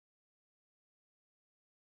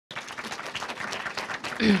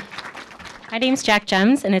My name's Jac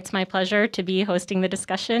Jemc, and it's my pleasure to be hosting the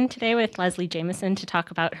discussion today with Leslie Jamison to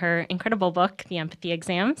talk about her incredible book, The Empathy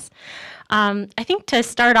Exams. I think to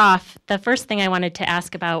start off, the first thing I wanted to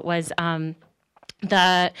ask about was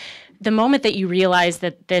the moment that you realized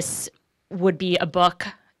that this would be a book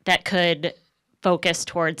that could focus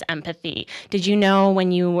towards empathy. Did you know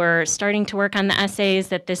when you were starting to work on the essays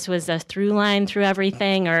that this was a through line through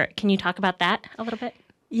everything, or can you talk about that a little bit?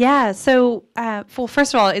 Yeah, so well,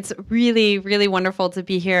 first of all, it's really, really wonderful to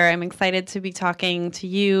be here. I'm excited to be talking to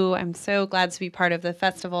you. I'm so glad to be part of the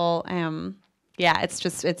festival. Yeah,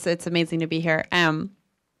 it's amazing to be here. And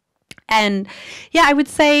yeah, I would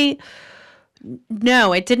say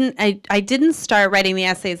no, I didn't start writing the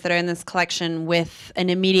essays that are in this collection with an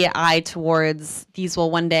immediate eye towards these will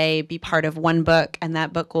one day be part of one book, and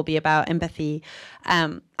that book will be about empathy.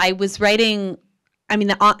 I was writing. I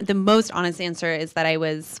mean, the most honest answer is that I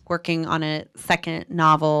was working on a second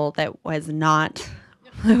novel that was not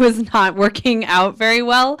working out very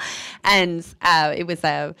well, and it was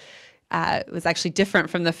actually different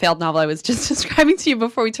from the failed novel I was just describing to you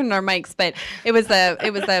before we turned on our mics. But it was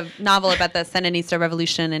a novel about the Sandinista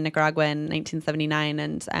Revolution in Nicaragua in 1979,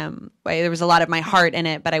 and there was a lot of my heart in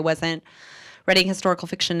it, but I wasn't writing historical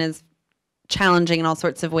fiction as challenging in all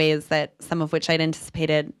sorts of ways, that some of which I'd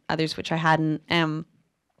anticipated, others which I hadn't. And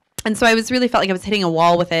so I really felt like I was hitting a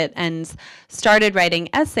wall with it, and started writing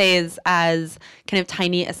essays as kind of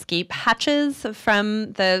tiny escape hatches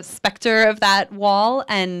from the specter of that wall.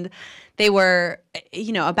 And they were,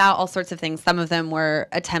 about all sorts of things. Some of them were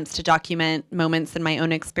attempts to document moments in my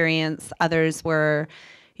own experience. Others were,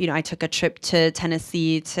 I took a trip to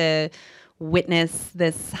Tennessee to witness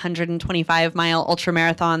this 125-mile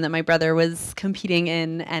ultramarathon that my brother was competing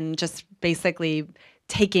in, and just basically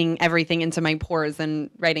taking everything into my pores and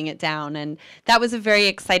writing it down. And that was a very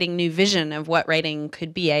exciting new vision of what writing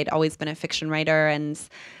could be. I'd always been a fiction writer, and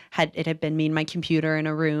it had been me and my computer in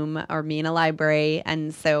a room, or me in a library.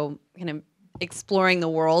 And so kind of exploring the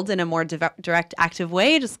world in a more direct, active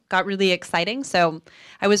way just got really exciting. So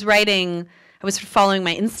I was following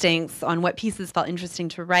my instincts on what pieces felt interesting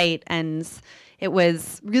to write. And it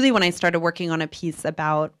was really when I started working on a piece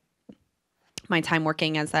about my time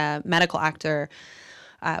working as a medical actor,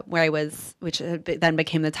 which then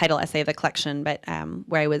became the title essay of the collection, but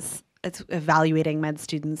where I was evaluating med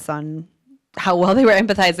students on how well they were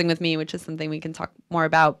empathizing with me, which is something we can talk more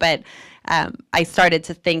about. But I started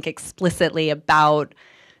to think explicitly about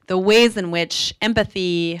the ways in which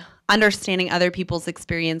empathy, understanding other people's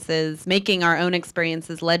experiences, making our own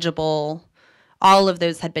experiences legible, all of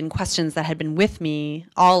those had been questions that had been with me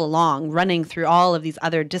all along, running through all of these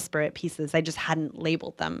other disparate pieces. I just hadn't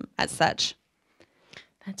labeled them as such.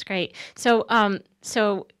 That's great. So,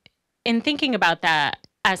 so in thinking about the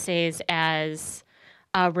essays as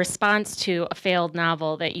a response to a failed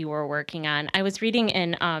novel that you were working on, I was reading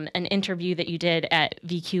in an interview that you did at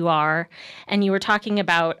VQR, and you were talking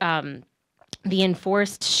about the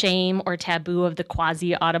enforced shame or taboo of the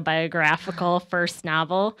quasi-autobiographical first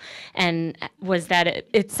novel, and was that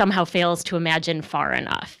it somehow fails to imagine far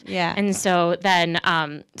enough. Yeah. And so then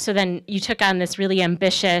you took on this really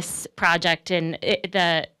ambitious project, and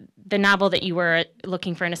the novel that you were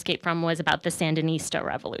looking for an escape from was about the Sandinista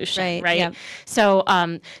Revolution, right? Yep. So,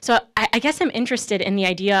 so I guess I'm interested in the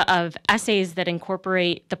idea of essays that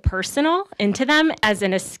incorporate the personal into them as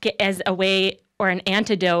a way or an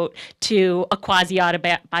antidote to a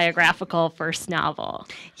quasi-autobiographical first novel.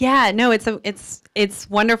 Yeah, no, it's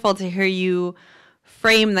wonderful to hear you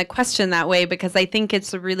frame the question that way, because I think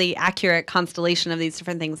it's a really accurate constellation of these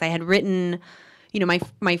different things. I had written,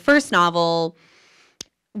 my first novel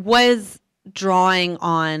was drawing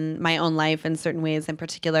on my own life in certain ways, in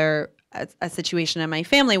particular a situation in my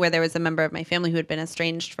family where there was a member of my family who had been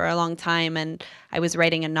estranged for a long time, and I was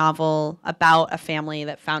writing a novel about a family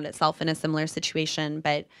that found itself in a similar situation.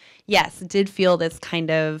 But yes, did feel this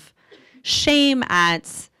kind of shame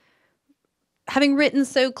at having written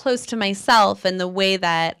so close to myself, and the way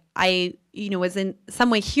that I, was in some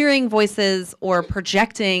way hearing voices or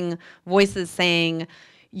projecting voices saying,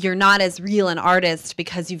 you're not as real an artist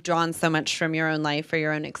because you've drawn so much from your own life or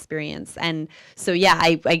your own experience. And so, yeah,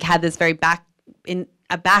 I had this very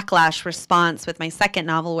backlash response with my second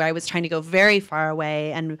novel, where I was trying to go very far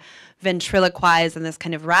away and ventriloquize in this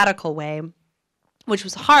kind of radical way, which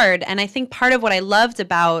was hard. And I think part of what I loved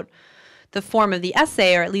about the form of the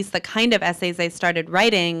essay, or at least the kind of essays I started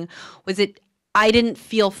writing, was I didn't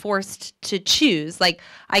feel forced to choose. Like,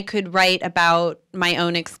 I could write about my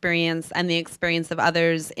own experience and the experience of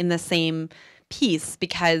others in the same piece,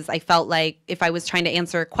 because I felt like if I was trying to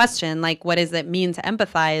answer a question, like what does it mean to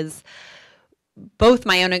empathize, both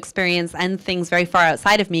my own experience and things very far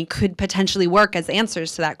outside of me could potentially work as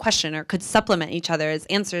answers to that question, or could supplement each other as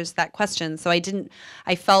answers to that question. So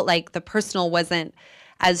I felt like the personal wasn't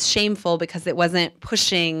as shameful because it wasn't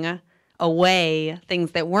pushing away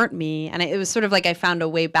things that weren't me. And it was sort of like I found a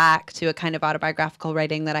way back to a kind of autobiographical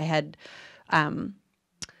writing that I had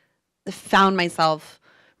found myself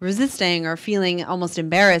resisting or feeling almost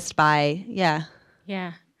embarrassed by. Yeah.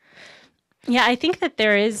 Yeah. Yeah, I think that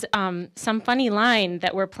there is some funny line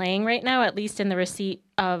that we're playing right now, at least in the receipt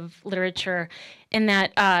of literature, in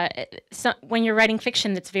that when you're writing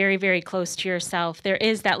fiction that's very, very close to yourself, there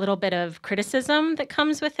is that little bit of criticism that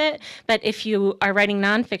comes with it. But if you are writing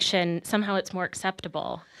nonfiction, somehow it's more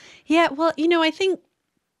acceptable. Yeah, well, I think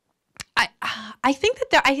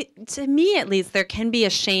that to me at least, there can be a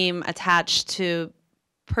shame attached to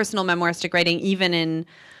personal memoiristic writing, even in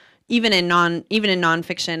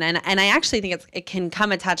nonfiction, and I actually think it can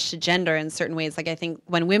come attached to gender in certain ways. Like I think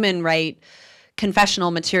when women write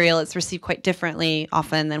confessional material, it's received quite differently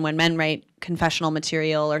often than when men write confessional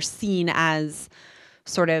material, or seen as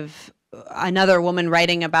sort of another woman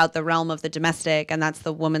writing about the realm of the domestic, and that's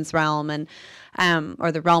the woman's realm, and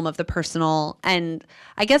or the realm of the personal. And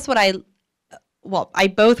I guess I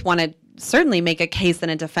both want to certainly make a case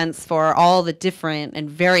and a defense for all the different and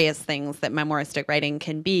various things that memoiristic writing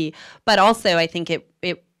can be, but also I think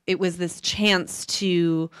it was this chance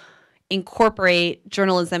to incorporate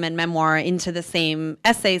journalism and memoir into the same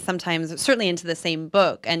essay, sometimes certainly into the same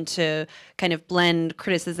book, and to kind of blend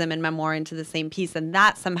criticism and memoir into the same piece. And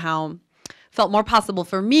that somehow felt more possible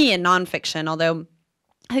for me in nonfiction, although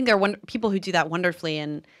I think there are people who do that wonderfully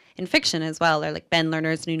in fiction as well, or like Ben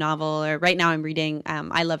Lerner's new novel, or right now I'm reading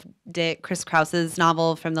I Love Dick, Chris Krause's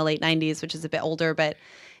novel from the late 90s, which is a bit older, but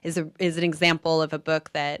is an example of a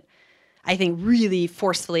book that I think really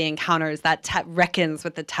forcefully encounters that, reckons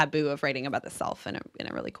with the taboo of writing about the self in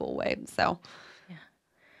a really cool way. So,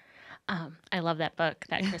 yeah, I love that book,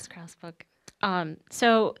 that Chris Krause book.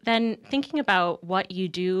 So then thinking about what you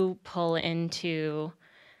do pull into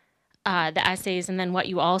the essays, and then what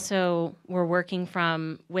you also were working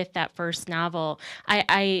from with that first novel,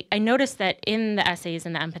 I noticed that in the essays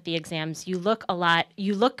and the empathy exams, you look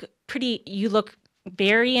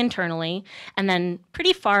very internally, and then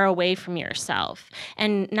pretty far away from yourself.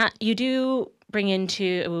 And you do bring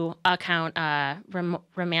into account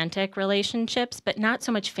romantic relationships, but not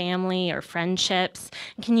so much family or friendships.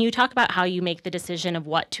 Can you talk about how you make the decision of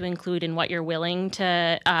what to include and what you're willing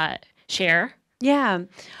to share? Yeah.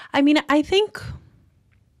 I mean, I think,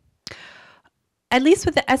 at least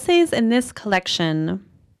with the essays in this collection,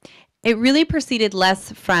 it really proceeded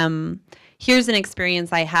less from, here's an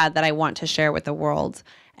experience I had that I want to share with the world,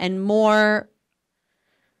 and more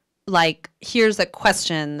like, here's a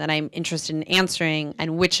question that I'm interested in answering,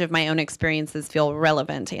 and which of my own experiences feel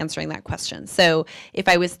relevant to answering that question. So if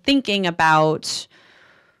I was thinking about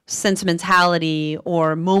sentimentality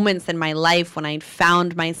or moments in my life when I'd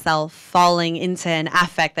found myself falling into an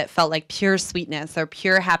affect that felt like pure sweetness or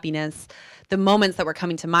pure happiness, the moments that were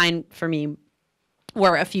coming to mind for me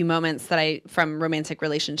were a few moments from romantic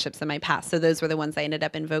relationships in my past. So those were the ones I ended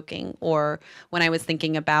up invoking. Or when I was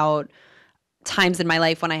thinking about times in my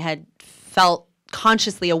life when I had felt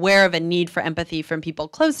consciously aware of a need for empathy from people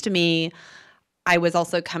close to me, I was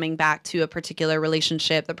also coming back to a particular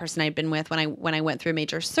relationship, the person I'd been with when I went through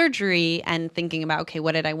major surgery, and thinking about, okay,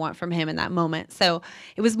 what did I want from him in that moment? So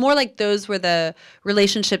it was more like those were the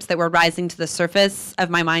relationships that were rising to the surface of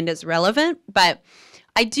my mind as relevant. But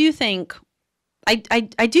I do think I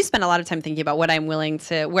do spend a lot of time thinking about where I'm willing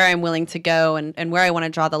to go, and where I want to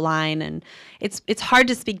draw the line. And it's hard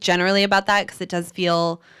to speak generally about that because it does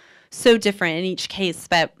feel so different in each case.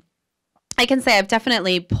 But I can say I've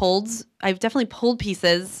definitely pulled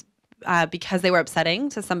pieces because they were upsetting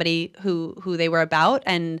to somebody who they were about,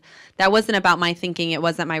 and that wasn't about my thinking. It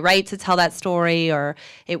wasn't my right to tell that story, or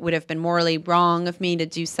it would have been morally wrong of me to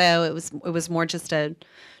do so. It was more just a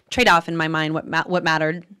trade-off in my mind. What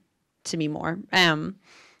mattered to me more. And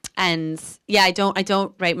yeah, I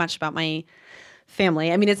don't write much about my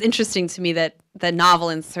family. I mean, it's interesting to me that the novel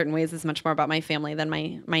in certain ways is much more about my family than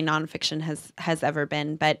my nonfiction has ever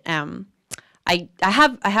been. But I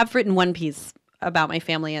have written one piece about my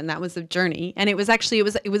family, and that was a journey. And it was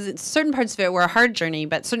certain parts of it were a hard journey,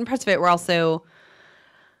 but certain parts of it were also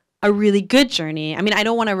a really good journey. I mean, I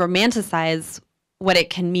don't want to romanticize what it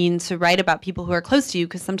can mean to write about people who are close to you,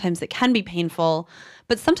 because sometimes it can be painful,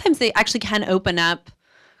 but sometimes they actually can open up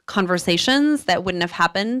conversations that wouldn't have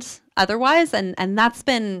happened otherwise, and that's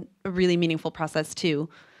been a really meaningful process too.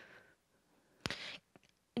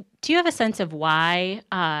 Do you have a sense of why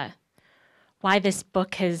why this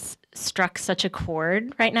book has struck such a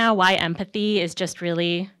chord right now, why empathy is just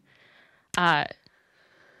really... Yeah,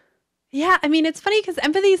 I mean, it's funny because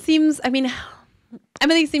empathy seems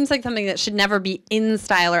like something that should never be in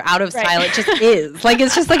style or out of style. Right. It just is. Like,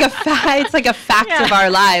 it's just like it's like a fact of our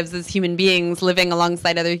lives as human beings living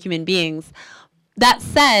alongside other human beings. That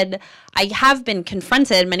said, I have been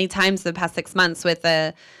confronted many times the past 6 months with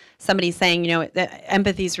somebody saying, that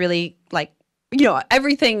empathy is really like,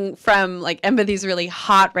 everything from like empathy is really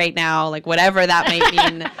hot right now, like whatever that might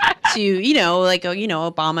mean to, like,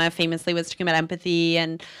 Obama famously was talking about empathy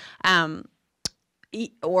and,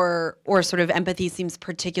 or sort of empathy seems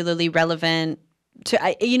particularly relevant to,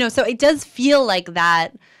 so it does feel like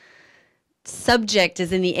that subject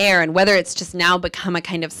is in the air, and whether it's just now become a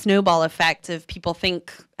kind of snowball effect of people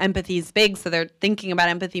think empathy is big, so they're thinking about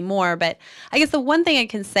empathy more. But I guess the one thing I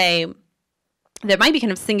can say that might be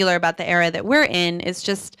kind of singular about the era that we're in is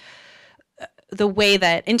just the way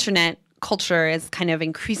that internet culture is kind of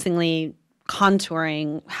increasingly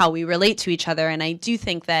contouring how we relate to each other. And I do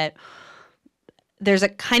think that there's a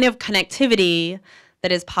kind of connectivity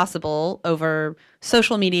that is possible over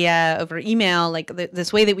social media, over email, like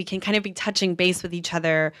this way that we can kind of be touching base with each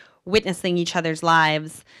other, witnessing each other's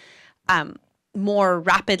lives more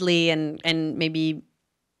rapidly and maybe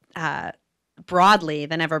broadly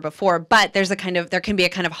than ever before. But there can be a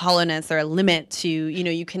kind of hollowness or a limit to,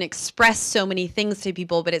 you can express so many things to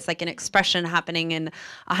people, but it's like an expression happening in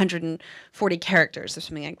 140 characters or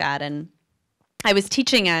something like that. And I was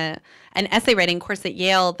teaching an essay writing course at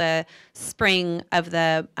Yale the spring of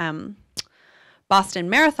the Boston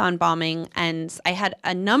Marathon bombing, and I had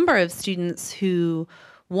a number of students who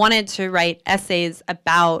wanted to write essays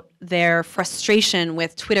about their frustration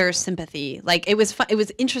with Twitter sympathy. Like, it was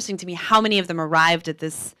interesting to me how many of them arrived at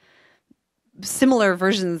this similar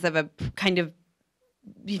versions of a kind of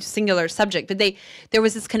singular subject, but there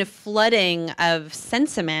was this kind of flooding of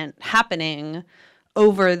sentiment happening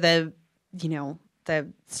over the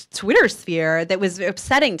Twitter sphere that was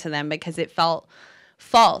upsetting to them because it felt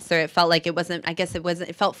false, or it felt like it wasn't,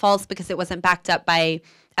 it felt false because it wasn't backed up by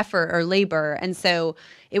effort or labor. And so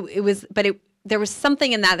there was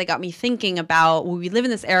something in that got me thinking about, well, we live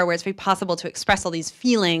in this era where it's very possible to express all these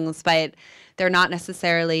feelings, but they're not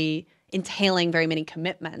necessarily entailing very many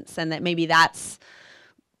commitments, and that maybe that's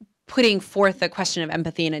putting forth the question of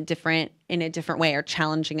empathy in a different way, or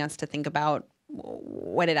challenging us to think about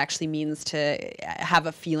what it actually means to have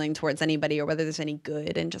a feeling towards anybody, or whether there's any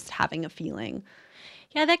good in just having a feeling.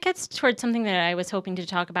 Yeah, that gets towards something that I was hoping to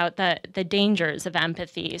talk about, the dangers of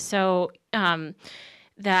empathy. So the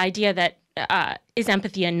idea that is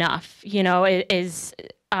empathy enough, is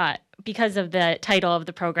because of the title of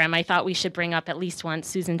the program, I thought we should bring up at least once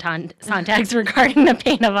Susan Sontag's regarding the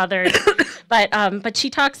pain of others. But she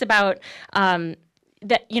talks about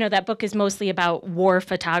that book is mostly about war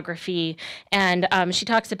photography, and she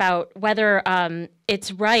talks about whether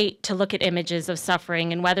it's right to look at images of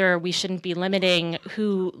suffering, and whether we shouldn't be limiting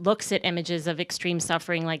who looks at images of extreme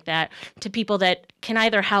suffering like that to people that can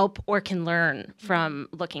either help or can learn from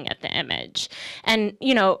looking at the image. And,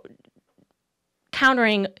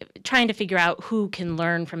 trying to figure out who can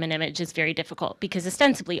learn from an image is very difficult, because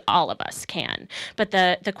ostensibly all of us can. But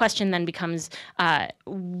the question then becomes,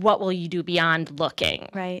 what will you do beyond looking?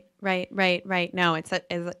 Right. No, it's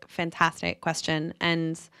a fantastic question.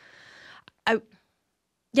 And I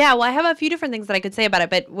have a few different things that I could say about it,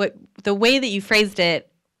 but the way that you phrased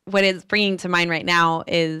it, what is bringing to mind right now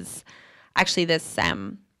is actually this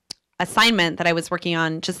assignment that I was working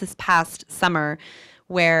on just this past summer,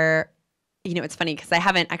 where it's funny because I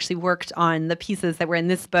haven't actually worked on the pieces that were in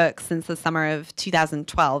this book since the summer of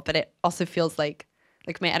 2012, but it also feels like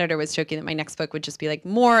my editor was joking that my next book would just be like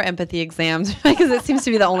more empathy exams, because it seems to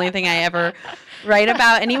be the only thing I ever write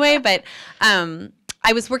about anyway. But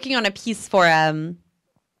I was working on a piece for a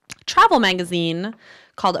travel magazine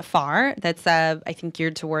called Afar that's I think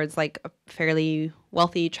geared towards like a fairly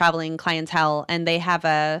wealthy traveling clientele, and they have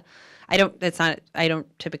I don't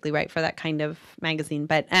typically write for that kind of magazine,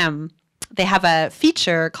 but they have a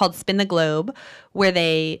feature called Spin the Globe, where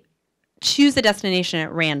they choose a destination at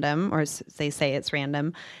random, or they say it's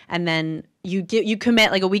random, and then you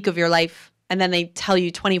commit like a week of your life, and then they tell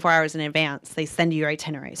you 24 hours in advance. They send you your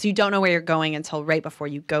itinerary, so you don't know where you're going until right before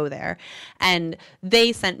you go there. And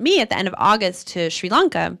they sent me at the end of August to Sri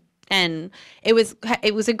Lanka, and it was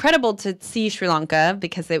incredible to see Sri Lanka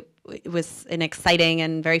because it was an exciting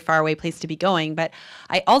and very far away place to be going. But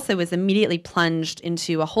I also was immediately plunged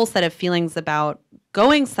into a whole set of feelings about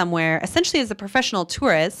going somewhere, essentially as a professional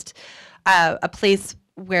tourist, a place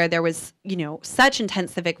where there was, you know, such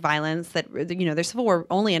intense civic violence that, you know, their civil war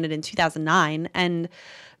only ended in 2009, and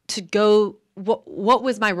to go, what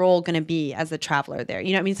was my role going to be as a traveler there?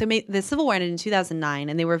 You know what I mean? So the Civil War ended in 2009,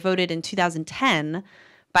 and they were voted in 2010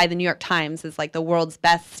 by the New York Times as like the world's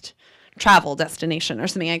best travel destination or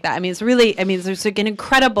something like that. I mean, it's really, I mean, there's like an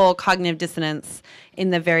incredible cognitive dissonance in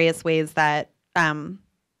the various ways that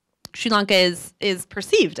Sri Lanka is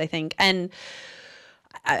perceived, I think. And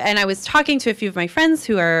I was talking to a few of my friends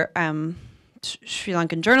who are Sri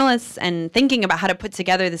Lankan journalists and thinking about how to put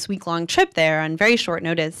together this week-long trip there on very short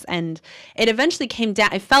notice. And it eventually came down,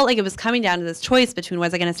 I felt like it was coming down to this choice between,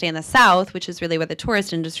 was I going to stay in the south, which is really where the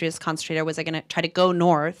tourist industry is concentrated, or was I going to try to go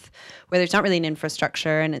north, where there's not really an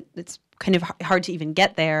infrastructure and it's kind of hard to even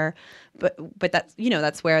get there. But that's, you know,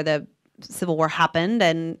 that's where the Civil War happened,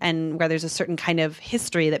 and where there's a certain kind of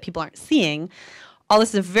history that people aren't seeing. All this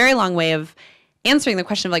is a very long way of answering the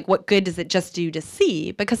question of like, what good does it just do to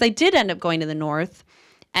see? Because I did end up going to the north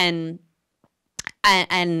and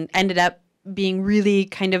ended up being really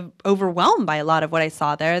kind of overwhelmed by a lot of what I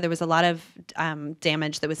saw there. There was a lot of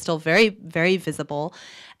damage that was still very, very visible.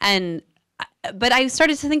 But I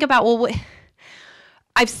started to think about, well,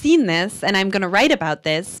 I've seen this and I'm going to write about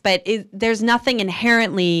this, but there's nothing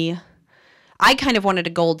inherently... I kind of wanted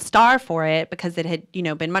a gold star for it because it had, you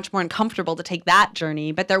know, been much more uncomfortable to take that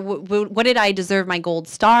journey. But what did I deserve my gold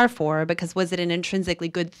star for? Because was it an intrinsically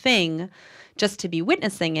good thing just to be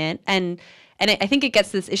witnessing it? And I think it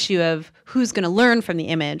gets this issue of who's going to learn from the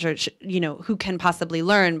image, or, you know, who can possibly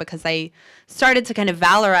learn, because I started to kind of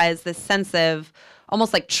valorize this sense of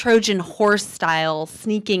almost like Trojan horse style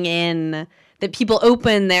sneaking in, that people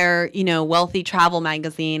open their, you know, wealthy travel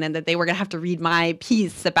magazine and that they were going to have to read my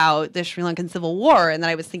piece about the Sri Lankan Civil War. And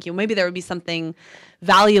then I was thinking, well, maybe there would be something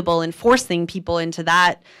valuable in forcing people into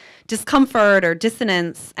that discomfort or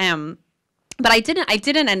dissonance. But I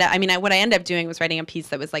didn't end up, I mean, what I ended up doing was writing a piece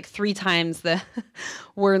that was like 3 times the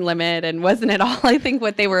word limit, and wasn't at all, I think,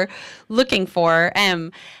 what they were looking for.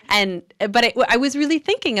 But I was really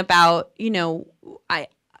thinking about, you know,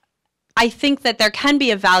 I think that there can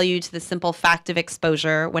be a value to the simple fact of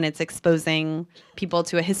exposure when it's exposing people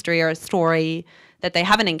to a history or a story that they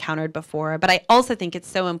haven't encountered before. But I also think it's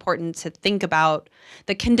so important to think about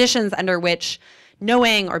the conditions under which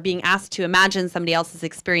knowing or being asked to imagine somebody else's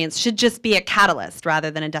experience should just be a catalyst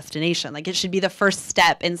rather than a destination. Like, it should be the first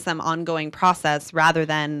step in some ongoing process rather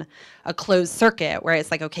than a closed circuit where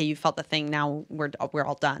it's like, okay, you felt the thing, now we're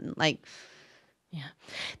all done. Like, yeah,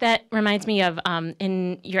 that reminds me of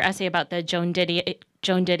in your essay about the Joan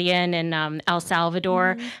Didion in El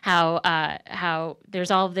Salvador, how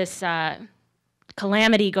there's all this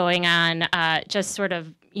calamity going on, just sort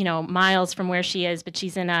of, you know, miles from where she is, but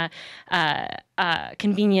she's in a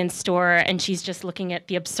convenience store and she's just looking at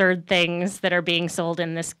the absurd things that are being sold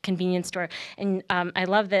in this convenience store. And I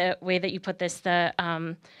love the way that you put this, the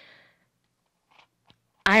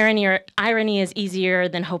Irony is easier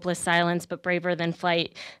than hopeless silence, but braver than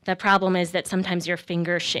flight. The problem is that sometimes your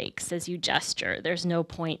finger shakes as you gesture. There's no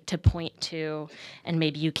point to point to, and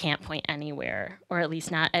maybe you can't point anywhere, or at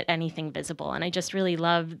least not at anything visible. And I just really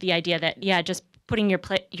love the idea that, yeah, just putting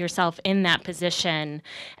yourself in that position,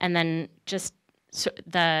 and then just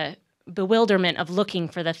the bewilderment of looking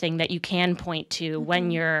for the thing that you can point to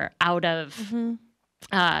when you're out of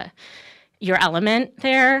your element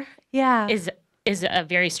there. Yeah. Is a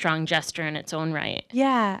very strong gesture in its own right.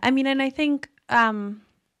 Yeah. I mean, and I think,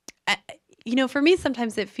 you know, for me,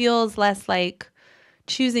 sometimes it feels less like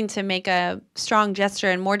choosing to make a strong gesture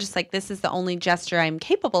and more just like, this is the only gesture I'm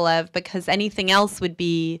capable of, because anything else would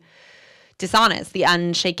be dishonest. The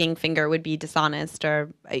unshaking finger would be dishonest. Or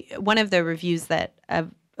one of the reviews that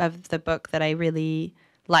of the book that I really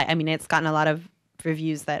like, I mean, it's gotten a lot of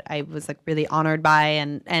reviews that I was like really honored by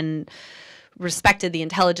and respected the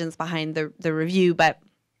intelligence behind the review, but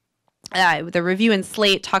the review in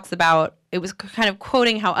Slate talks about, it was kind of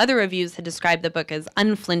quoting how other reviews had described the book as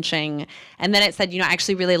unflinching, and then it said, you know, I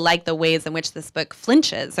actually really like the ways in which this book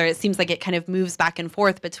flinches, or it seems like it kind of moves back and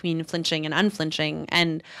forth between flinching and unflinching,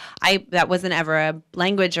 and that wasn't ever a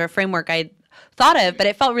language or a framework I thought of, but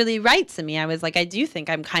it felt really right to me. I was like, I do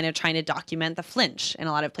think I'm kind of trying to document the flinch in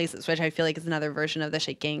a lot of places, which I feel like is another version of the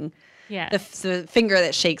shaking. Yeah, the finger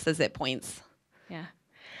that shakes as it points. Yeah.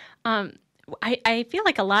 I feel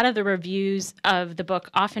like a lot of the reviews of the book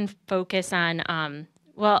often focus on,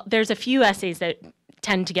 well, there's a few essays that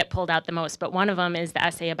tend to get pulled out the most, but one of them is the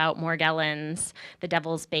essay about Morgellons, The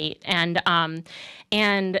Devil's Bait.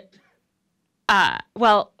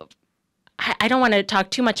 Well, I don't want to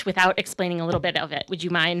talk too much without explaining a little bit of it. Would you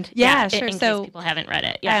mind? Yeah, sure. In case people haven't read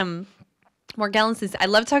it. Yeah. Morgellons disease. I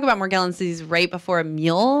love to talk about Morgellons disease right before a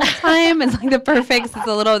meal time. It's like the perfect. It's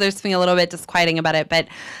there's something a little bit disquieting about it, but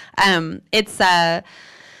it's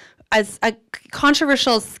as a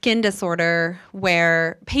controversial skin disorder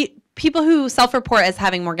where people who self-report as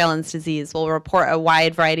having Morgellons disease will report a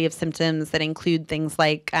wide variety of symptoms that include things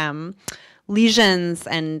like lesions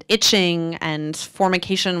and itching and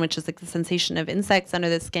formication, which is like the sensation of insects under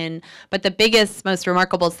the skin. But the biggest, most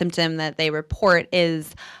remarkable symptom that they report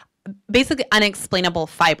is basically unexplainable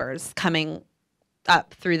fibers coming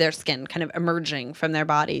up through their skin, kind of emerging from their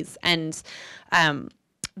bodies. And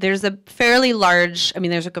there's a fairly large,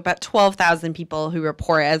 there's like about 12,000 people who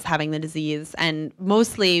report as having the disease. And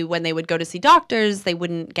mostly when they would go to see doctors, they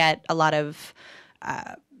wouldn't get a lot of,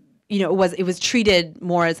 it was treated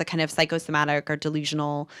more as a kind of psychosomatic or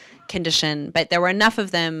delusional condition. But there were enough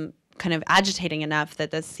of them kind of agitating enough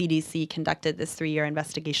that the CDC conducted this 3-year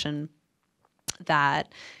investigation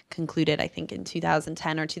that concluded, I think, in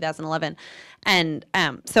 2010 or 2011. And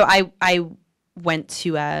so I went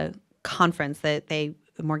to a conference that the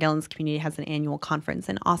Morgellons community has an annual conference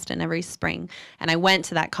in Austin every spring. And I went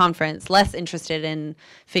to that conference less interested in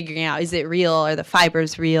figuring out, is it real? Are the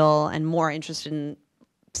fibers real? And more interested in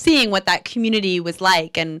seeing what that community was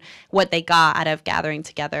like and what they got out of gathering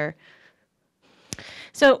together.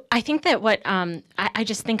 So I think that what I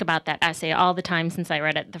just think about that essay all the time since I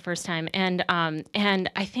read it the first time, and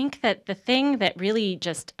I think that the thing that really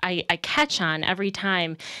just I catch on every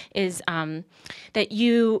time is that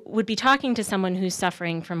you would be talking to someone who's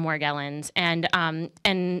suffering from Morgellons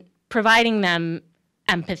and providing them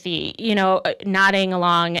empathy, nodding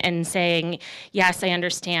along and saying, yes, I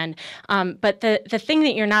understand. But the thing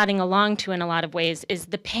that you're nodding along to in a lot of ways is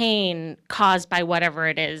the pain caused by whatever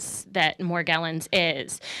it is that Morgellons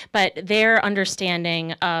is. But their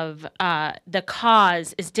understanding of the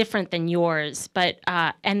cause is different than yours. But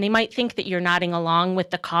and they might think that you're nodding along with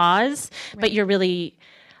the cause, right, but you're really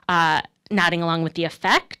nodding along with the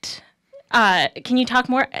effect. Can you talk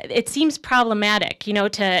more? It seems problematic,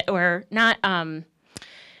 or not.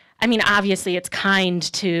 Obviously, it's kind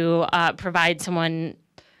to provide someone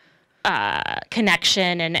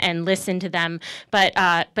connection and listen to them, but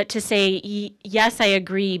to say, yes, I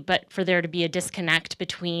agree, but for there to be a disconnect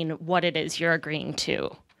between what it is you're agreeing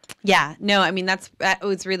to. Yeah, no, that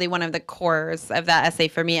was really one of the cores of that essay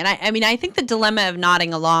for me. And I think the dilemma of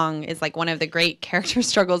nodding along is like one of the great character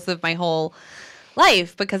struggles of my whole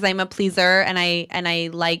life, because I'm a pleaser and I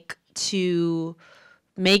like to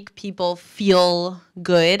make people feel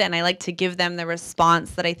good, and I like to give them the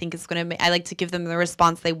response that I think is going to I like to give them the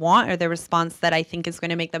response they want, or the response that I think is going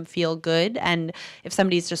to make them feel good. And if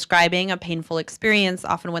somebody's describing a painful experience,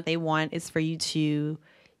 often what they want is for you to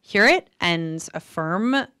hear it and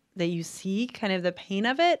affirm that you see kind of the pain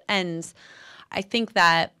of it. And I think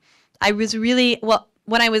that I was really,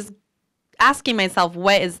 when I was asking myself,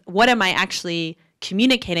 what am I actually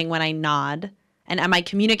communicating when I nod? And am I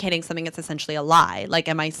communicating something that's essentially a lie? Like,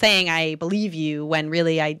 am I saying I believe you when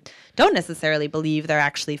really I don't necessarily believe they're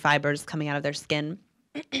actually fibers coming out of their skin?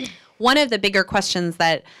 One of the bigger questions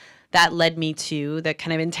that led me to the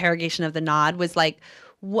kind of interrogation of the nod was like,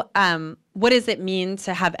 what does it mean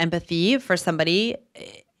to have empathy for somebody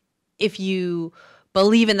if you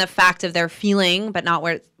believe in the fact of their feeling but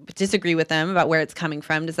disagree with them about where it's coming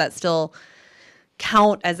from? Does that still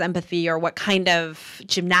count as empathy, or what kind of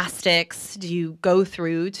gymnastics do you go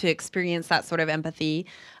through to experience that sort of empathy?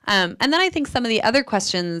 And then I think some of the other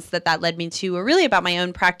questions that led me to were really about my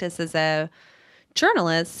own practice as a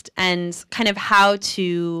journalist, and kind of how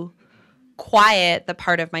to quiet the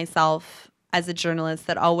part of myself as a journalist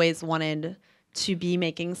that always wanted to be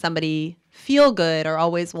making somebody feel good, or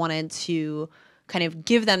always wanted to kind of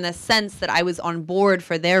give them the sense that I was on board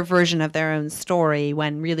for their version of their own story,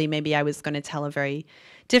 when really maybe I was going to tell a very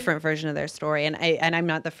different version of their story. And I'm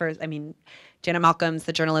not the first. Janet Malcolm's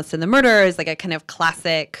The Journalist and the Murderer is like a kind of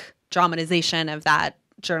classic dramatization of that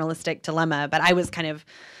journalistic dilemma. But I was kind of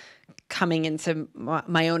coming into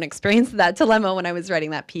my own experience of that dilemma when I was writing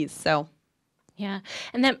that piece. So, yeah.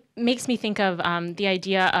 And that makes me think of the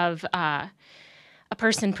idea of a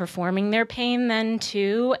person performing their pain then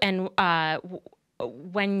too. And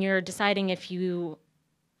when you're deciding if you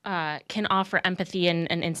can offer empathy in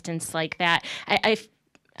an instance like that,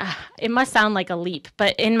 it must sound like a leap,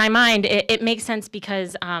 but in my mind, it makes sense,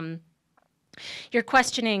 because you're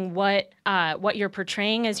questioning what you're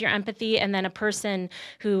portraying as your empathy, and then a person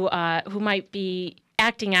who might be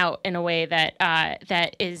acting out in a way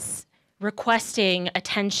that is requesting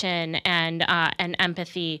attention and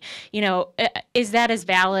empathy. Is that as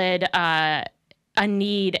valid a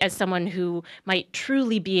need as someone who might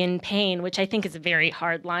truly be in pain, which I think is a very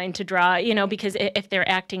hard line to draw, because if they're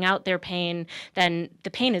acting out their pain, then the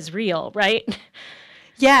pain is real, right?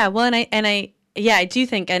 Yeah, well, I do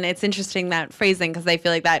think, and it's interesting that phrasing, because I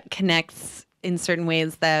feel like that connects in certain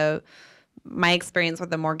ways my experience with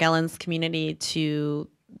the Morgellons community to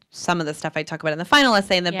some of the stuff I talk about in the final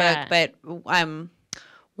essay in the book. But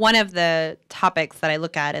one of the topics that I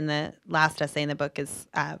look at in the last essay in the book is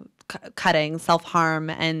cutting, self-harm,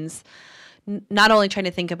 and not only trying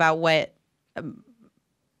to think about what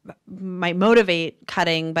might motivate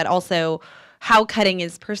cutting, but also how cutting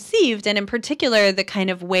is perceived, and in particular, the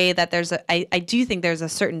kind of way that I do think there's a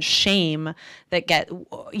certain shame that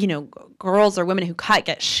girls or women who cut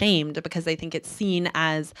get shamed because they think it's seen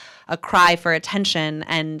as a cry for attention,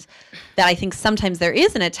 and that I think sometimes there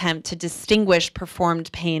is an attempt to distinguish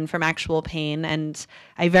performed pain from actual pain. And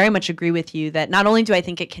I very much agree with you that not only do I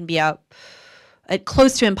think it can be a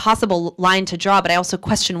close to impossible line to draw, but I also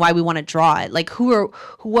question why we want to draw it. Like,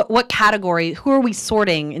 what category, who are we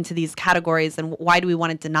sorting into these categories, and why do we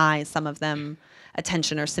want to deny some of them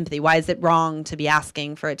attention or sympathy? Why is it wrong to be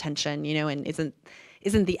asking for attention, and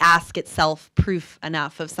isn't the ask itself proof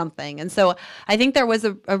enough of something? And so I think there was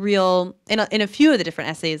a real, in a few of the different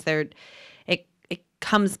essays there, it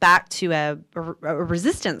comes back to a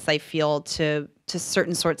resistance, I feel, to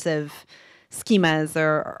certain sorts of schemas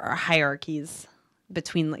or hierarchies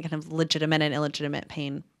between kind of legitimate and illegitimate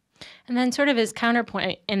pain. And then sort of as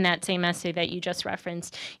counterpoint in that same essay that you just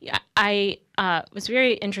referenced, I was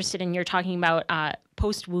very interested in your talking about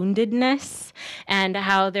post-woundedness and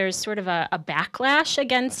how there's sort of a backlash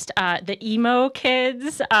against the emo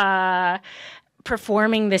kids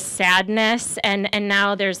performing this sadness, and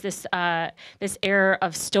now there's this air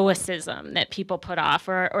of stoicism that people put off,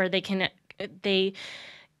 or they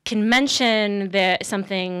can mention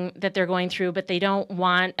something that they're going through, but they don't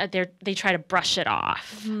want, they try to brush it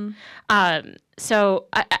off. Mm-hmm. So,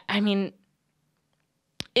 I mean,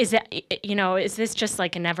 is this just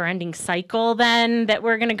like a never-ending cycle then that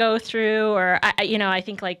we're going to go through? Or, I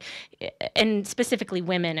think and specifically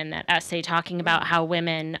women in that essay, talking about how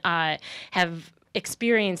women have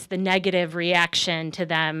experienced the negative reaction to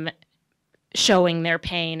them showing their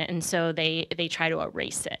pain, and so they try to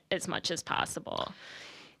erase it as much as possible.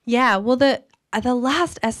 Yeah, well, the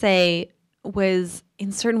last essay was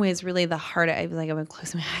in certain ways really the hardest. I was like, I went close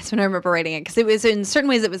to my eyes when I remember writing it, because it was in certain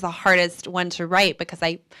ways it was the hardest one to write, because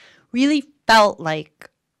I really felt like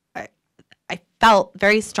I felt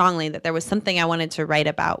very strongly that there was something I wanted to write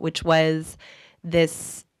about, which was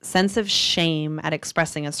this sense of shame at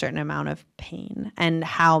expressing a certain amount of pain, and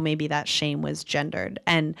how maybe that shame was gendered.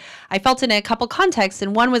 And I felt in a couple contexts,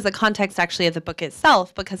 and one was the context actually of the book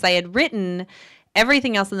itself, because I had written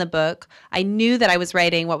everything else in the book. I knew that I was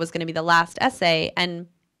writing what was going to be the last essay, and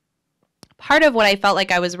part of what I felt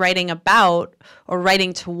like I was writing about or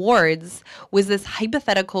writing towards was this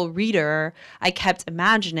hypothetical reader I kept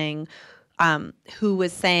imagining, who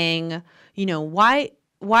was saying, why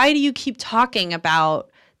do you keep talking about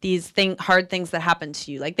these hard things that happened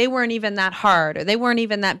to you? Like, they weren't even that hard, or they weren't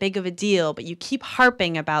even that big of a deal, but you keep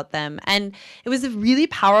harping about them. And it was a really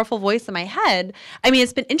powerful voice in my head. I mean,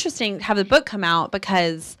 it's been interesting to have the book come out,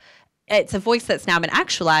 because it's a voice that's now been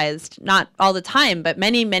actualized, not all the time, but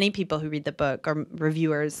many, many people who read the book or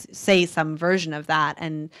reviewers say some version of that.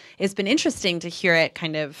 And it's been interesting to hear it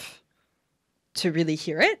to really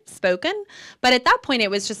hear it spoken. But at that point, it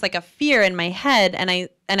was just like a fear in my head. And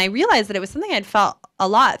I realized that it was something I'd felt a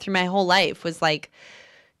lot through my whole life, was like,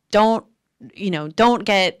 don't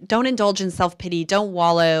indulge in self-pity, don't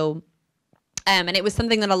wallow. And it was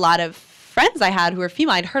something that a lot of friends I had who were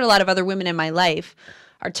female, I'd heard a lot of other women in my life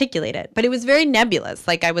articulate it, but it was very nebulous.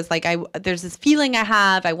 Like, I was like, there's this feeling I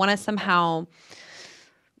have, I want to somehow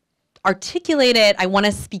articulate it. I want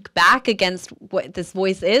to speak back against what this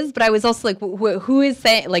voice is, but I was also like, who is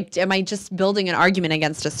saying, like, am I just building an argument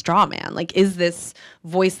against a straw man? Like, is this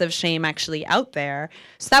voice of shame actually out there?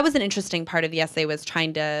 So that was an interesting part of the essay, was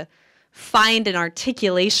trying to find an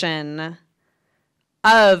articulation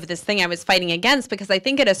of this thing I was fighting against, because I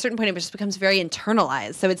think at a certain point it just becomes very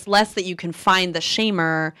internalized. So it's less that you can find the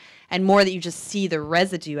shamer and more that you just see the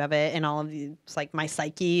residue of it in all of these, like my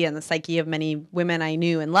psyche and the psyche of many women I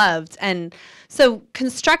knew and loved. And so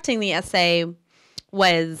constructing the essay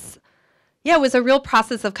was a real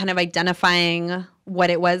process of kind of identifying what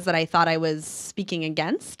it was that I thought I was speaking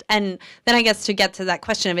against. And then I guess to get to that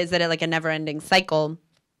question of, is it like a never-ending cycle?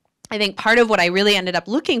 I think part of what I really ended up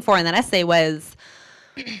looking for in that essay was,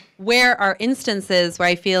 where are instances where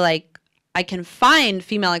I feel like I can find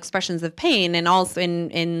female expressions of pain, and also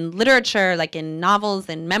in literature, like in novels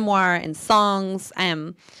and memoir and songs,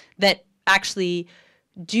 that actually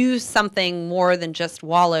do something more than just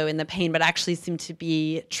wallow in the pain, but actually seem to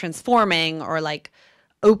be transforming or like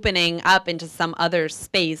opening up into some other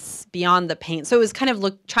space beyond the pain. So it was kind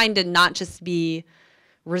of trying to not just be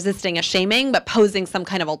resisting a shaming, but posing some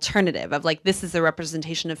kind of alternative of like, this is a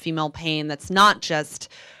representation of female pain that's not just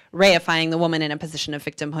reifying the woman in a position of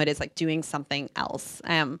victimhood, is like doing something else.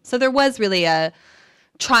 So there was really an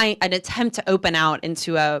attempt to open out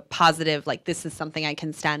into a positive, like, this is something I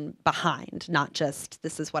can stand behind, not just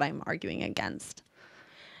this is what I'm arguing against.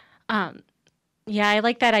 Yeah, I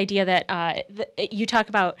like that idea that you talk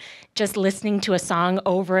about just listening to a song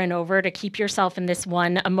over and over to keep yourself in this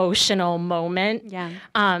one emotional moment. Yeah.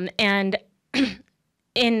 And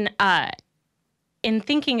in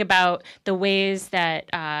thinking about the ways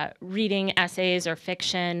that reading essays or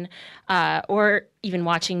fiction or even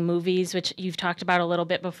watching movies, which you've talked about a little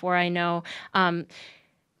bit before, I know,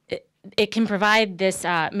 it can provide this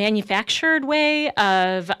manufactured way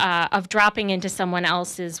of dropping into someone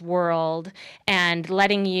else's world and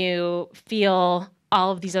letting you feel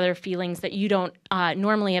all of these other feelings that you don't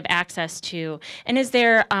normally have access to. And is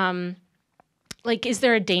there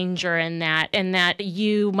a danger in that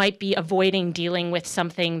you might be avoiding dealing with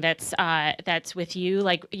something that's with you?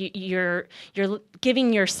 Like you're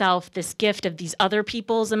giving yourself this gift of these other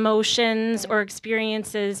people's emotions or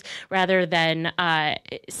experiences rather than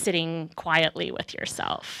sitting quietly with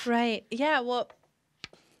yourself. Right. Yeah. Well,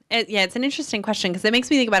 it's an interesting question because it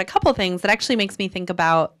makes me think about a couple things. It actually makes me think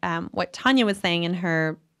about what Tanya was saying in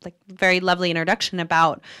her like very lovely introduction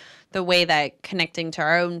about the way that connecting to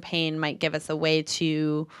our own pain might give us a way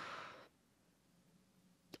to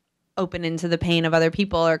open into the pain of other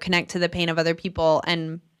people or connect to the pain of other people.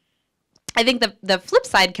 And I think the flip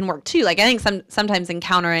side can work too. Like I think sometimes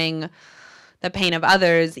encountering the pain of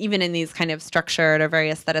others, even in these kind of structured or very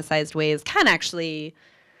aestheticized ways, can actually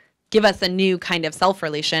give us a new kind of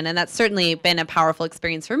self-relation. And that's certainly been a powerful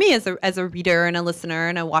experience for me as a reader and a listener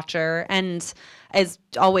and a watcher. And as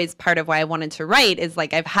always part of why I wanted to write is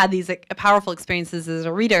like I've had these powerful experiences as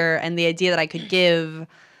a reader, and the idea that I could give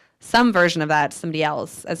some version of that to somebody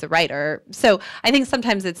else as a writer. So I think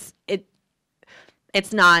sometimes it's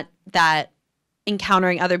not that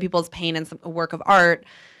encountering other people's pain in a work of art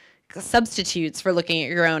substitutes for looking at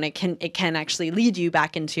your own. It can actually lead you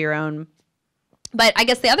back into your own. But I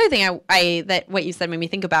guess the other thing that what you said made me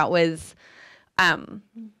think about was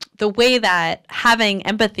the way that having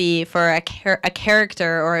empathy for a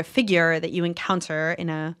character or a figure that you encounter in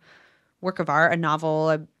a work of art, a novel,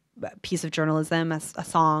 a piece of journalism, a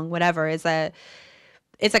song, whatever, it's a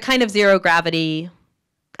kind of zero gravity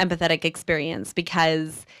empathetic experience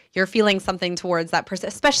because you're feeling something towards that person,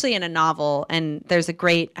 especially in a novel. And there's a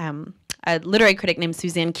great a literary critic named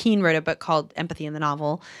Suzanne Keene wrote a book called Empathy in the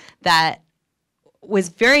Novel that was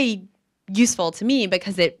very useful to me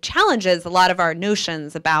because it challenges a lot of our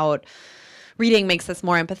notions about reading makes us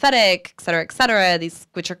more empathetic, et cetera, these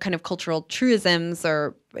which are kind of cultural truisms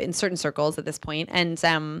or in certain circles at this point. And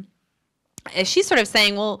she's sort of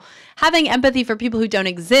saying, well, having empathy for people who don't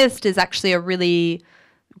exist is actually a really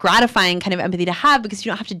gratifying kind of empathy to have because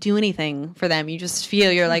you don't have to do anything for them. You just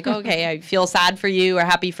feel, you're like, okay, I feel sad for you or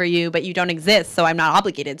happy for you, but you don't exist, so I'm not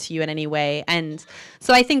obligated to you in any way. And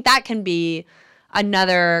so I think that can be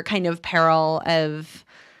another kind of peril of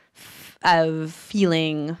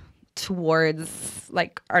feeling towards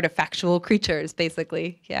like artifactual creatures,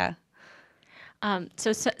 basically. Yeah.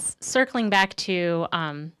 So circling back to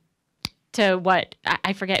what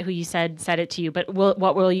I forget who you said it to you, but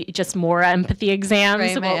what will you just more empathy exams?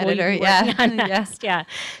 Right, my what editor, will you be working on next? Yeah.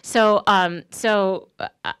 So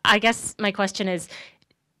I guess my question is,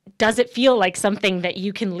 does it feel like something that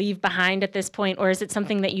you can leave behind at this point, or is it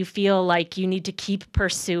something that you feel like you need to keep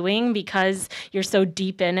pursuing because you're so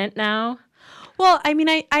deep in it now? Well, I mean,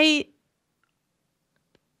 I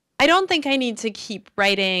don't think I need to keep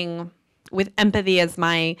writing with empathy as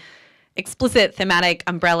my explicit thematic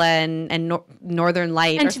umbrella and Northern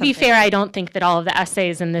Light. And to be fair, I don't think that all of the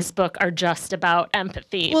essays in this book are just about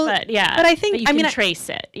empathy. Well, but yeah, but I think you can trace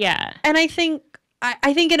it. Yeah, and I think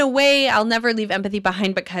in a way I'll never leave empathy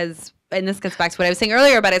behind because, and this gets back to what I was saying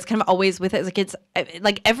earlier about it's kind of always with it. It's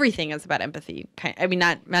like everything is about empathy. I mean,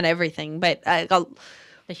 not everything, but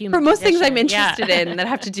for most things I'm interested in that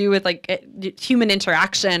have to do with like human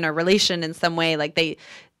interaction or relation in some way, like they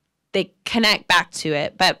connect back to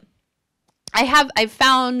it. But I've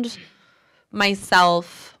found my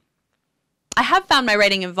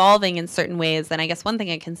writing evolving in certain ways. And I guess one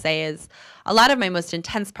thing I can say is a lot of my most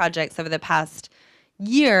intense projects over the past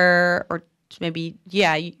year or maybe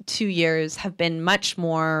 2 years have been much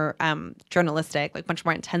more journalistic, like much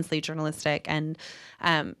more intensely journalistic, and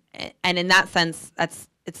in that sense,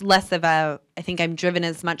 it's less of a, I think I'm driven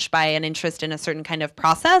as much by an interest in a certain kind of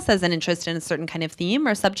process as an interest in a certain kind of theme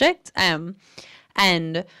or subject. And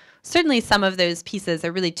certainly some of those pieces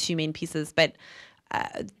are really two main pieces, but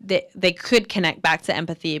they could connect back to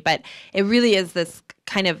empathy. But it really is this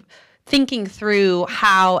kind of thinking through,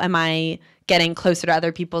 how am I getting closer to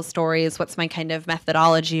other people's stories? What's my kind of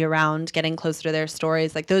methodology around getting closer to their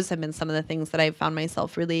stories? Like, those have been some of the things that I've found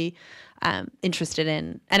myself really interested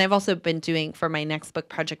in. And I've also been doing, for my next book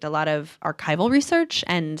project, a lot of archival research,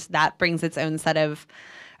 and that brings its own set of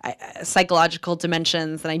psychological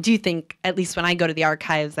dimensions. And I do think, at least when I go to the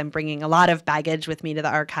archives, I'm bringing a lot of baggage with me to the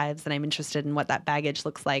archives, and I'm interested in what that baggage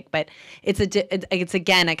looks like. But it's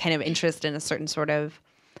again a kind of interest in a certain sort of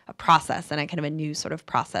a process, and a kind of a new sort of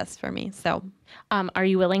process for me. So, are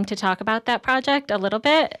you willing to talk about that project a little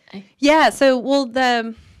bit? Yeah. So,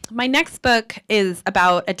 my next book is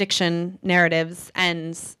about addiction narratives,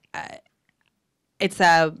 and it's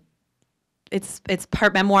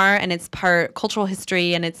part memoir and it's part cultural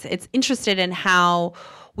history, and it's interested in how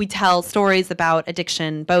we tell stories about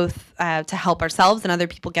addiction, both to help ourselves and other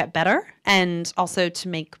people get better, and also to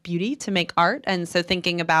make beauty, to make art. And so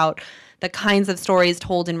thinking about the kinds of stories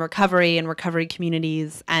told in recovery and recovery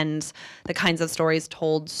communities, and the kinds of stories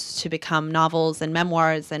told to become novels and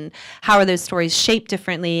memoirs, and how are those stories shaped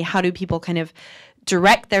differently? How do people kind of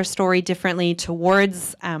direct their story differently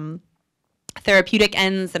towards therapeutic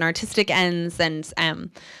ends and artistic ends?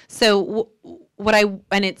 And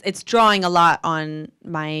it's drawing a lot on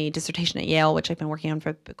my dissertation at Yale, which I've been working on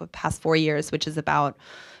for the past 4 years, which is about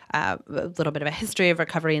a little bit of a history of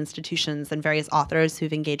recovery institutions and various authors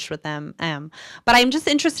who've engaged with them. But I'm just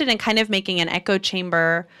interested in kind of making an echo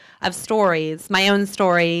chamber of stories, my own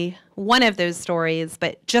story, one of those stories,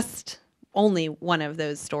 but just only one of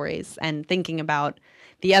those stories, and thinking about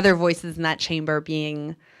the other voices in that chamber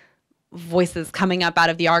being voices coming up out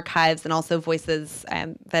of the archives, and also voices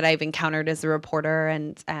that I've encountered as a reporter,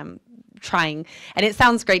 and trying, and it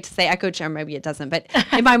sounds great to say echo chamber, maybe it doesn't, but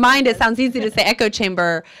in my mind it sounds easy to say echo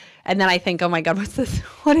chamber, and then I think, oh my God,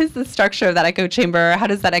 what is the structure of that echo chamber? How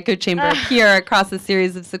does that echo chamber appear across a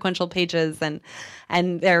series of sequential pages? And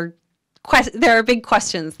there are big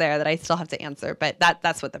questions there that I still have to answer, but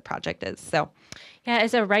that's what the project is. So yeah,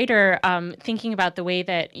 as a writer, thinking about the way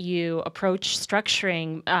that you approach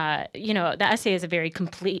structuring, the essay is a very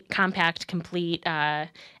compact, complete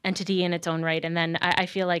entity in its own right. And then I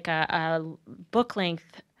feel like a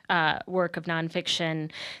book-length work of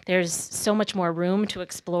nonfiction, there's so much more room to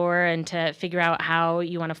explore and to figure out how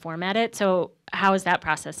you want to format it. So how has that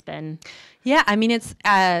process been? Yeah, I mean, it's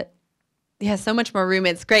so much more room.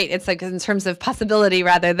 It's great. It's like in terms of possibility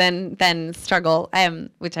rather than struggle,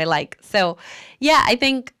 which I like. So yeah, I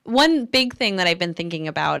think one big thing that I've been thinking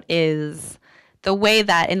about is the way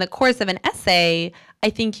that in the course of an essay, I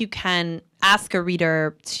think you can ask a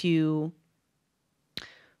reader to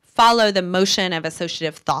follow the motion of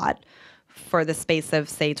associative thought for the space of,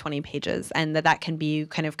 say, 20 pages, and that can be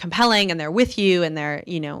kind of compelling, and they're with you, and they're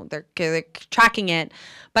tracking it.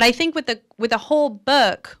 But I think with the whole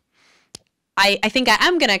book, I think I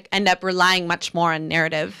am going to end up relying much more on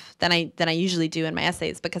narrative than I usually do in my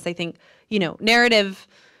essays, because I think, narrative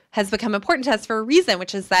has become important to us for a reason,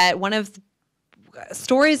 which is that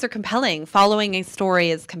stories are compelling. Following a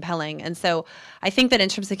story is compelling. And so I think that in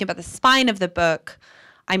terms of thinking about the spine of the book,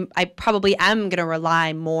 I probably am going to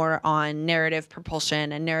rely more on narrative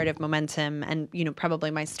propulsion and narrative momentum, and,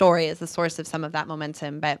 probably my story is the source of some of that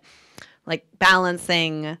momentum, but like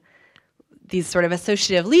balancing these sort of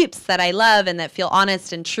associative leaps that I love and that feel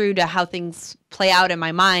honest and true to how things play out in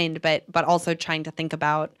my mind, but also trying to think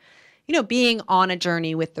about, being on a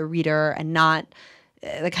journey with the reader, and not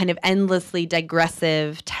the kind of endlessly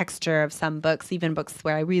digressive texture of some books, even books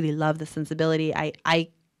where I really love the sensibility. I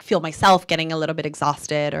feel myself getting a little bit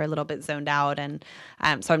exhausted or a little bit zoned out, and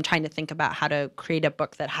so I'm trying to think about how to create a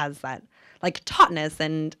book that has that like tautness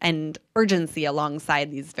and urgency alongside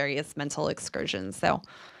these various mental excursions. So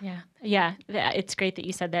yeah, it's great that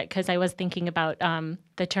you said that, because I was thinking about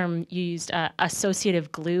the term you used,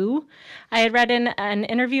 associative glue. I had read in an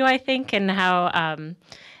interview, I think, and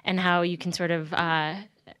how you can sort of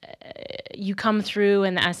you come through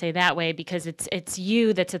in the essay that way, because it's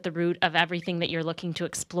you that's at the root of everything that you're looking to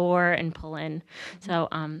explore and pull in. So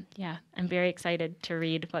I'm very excited to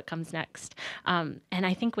read what comes next. And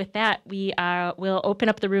I think with that, we'll open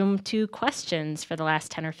up the room to questions for the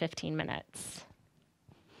last 10 or 15 minutes.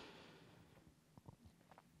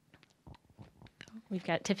 We've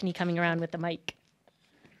got Tiffany coming around with the mic.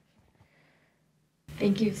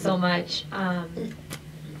 Thank you so much.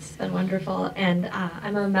 It's been wonderful. And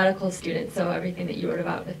I'm a medical student, so everything that you wrote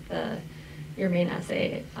about with your main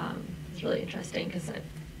essay is really interesting because I've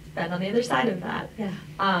been on the other side of that. Yeah.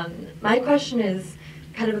 My question is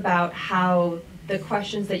kind of about how the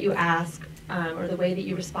questions that you ask or the way that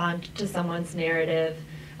you respond to someone's narrative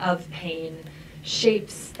of pain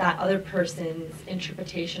shapes that other person's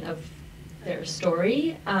interpretation of their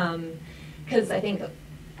story. Because I think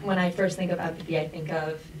when I first think of empathy, I think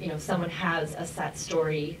of, someone has a set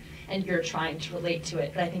story and you're trying to relate to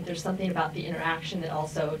it. But I think there's something about the interaction that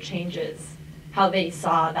also changes how they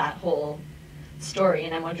saw that whole story.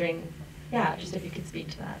 And I'm wondering, just if you could speak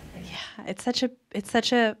to that. Yeah, it's such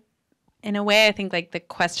a, in a way, I think like the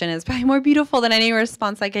question is probably more beautiful than any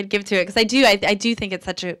response I could give to it. Because I do think it's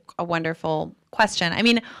such a wonderful question. I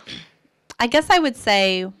mean, I guess I would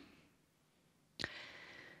say,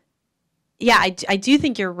 yeah, I do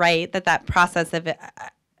think you're right that process of it,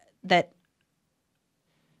 that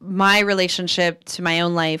my relationship to my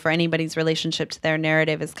own life or anybody's relationship to their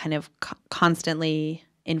narrative is kind of constantly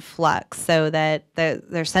in flux, so that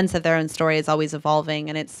their sense of their own story is always evolving,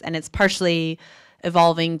 and it's partially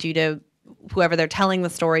evolving due to whoever they're telling the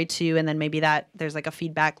story to, and then maybe that there's like a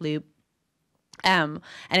feedback loop. And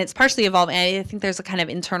it's partially evolving. I think there's a kind of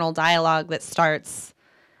internal dialogue that starts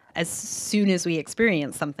as soon as we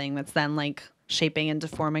experience something that's then like shaping and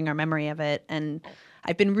deforming our memory of it. And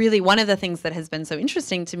I've been one of the things that has been so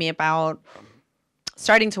interesting to me about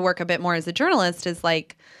starting to work a bit more as a journalist is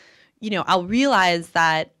like, I'll realize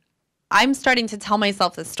that I'm starting to tell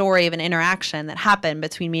myself the story of an interaction that happened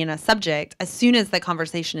between me and a subject as soon as the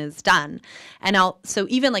conversation is done. And so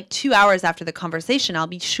even like 2 hours after the conversation, I'll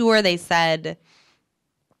be sure they said,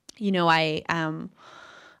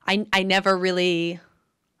 I never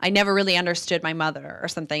really understood my mother or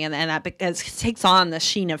something. And that because it takes on the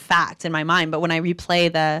sheen of fact in my mind. But when I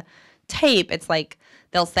replay the tape, it's like,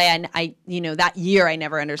 they'll say, I that year I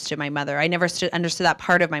never understood my mother. I never understood that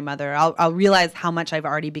part of my mother. I'll realize how much I've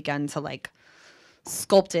already begun to like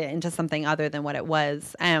sculpt it into something other than what it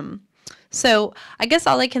was. So I guess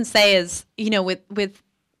all I can say is, with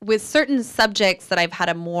certain subjects that I've had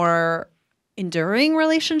a more enduring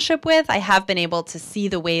relationship with, I have been able to see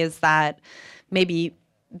the ways that maybe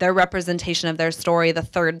their representation of their story the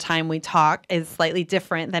third time we talk is slightly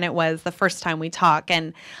different than it was the first time we talk.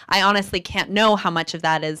 And I honestly can't know how much of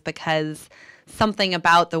that is because something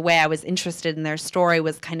about the way I was interested in their story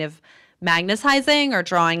was kind of magnetizing or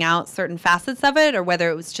drawing out certain facets of it, or whether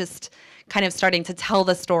it was just kind of starting to tell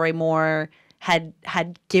the story more, had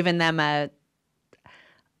given them a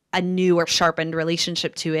new or sharpened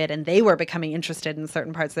relationship to it, and they were becoming interested in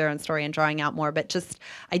certain parts of their own story and drawing out more. But just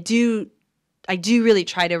I do really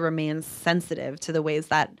try to remain sensitive to the ways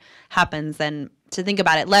that happens, and to think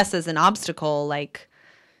about it less as an obstacle, like,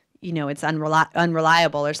 it's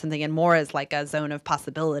unreliable or something, and more as like a zone of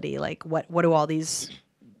possibility. Like, what do all these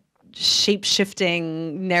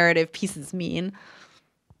shape-shifting narrative pieces mean?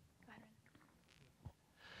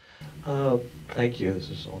 Thank you. This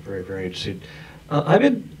is all very, very interesting. I've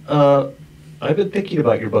been thinking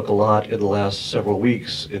about your book a lot in the last several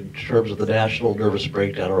weeks in terms of the national nervous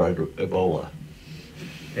breakdown around Ebola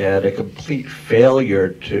and a complete failure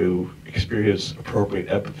to experience appropriate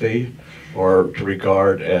empathy or to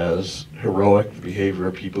regard as heroic the behavior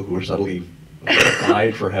of people who are suddenly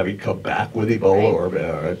fined for having come back with Ebola, or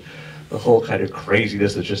the whole kind of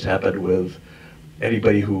craziness that just happened with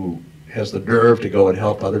anybody who has the nerve to go and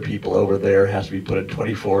help other people over there has to be put in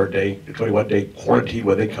 21-day quarantine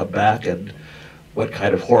when they come back, and what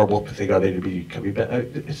kind of horrible thing are they to be coming back?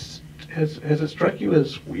 Has it struck you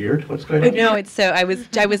as weird? What's going on? No, it's so. I was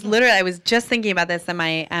just thinking about this in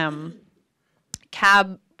my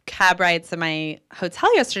cab rides in my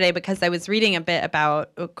hotel yesterday, because I was reading a bit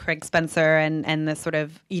about Craig Spencer and the sort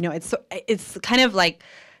of, it's kind of like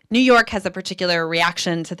New York has a particular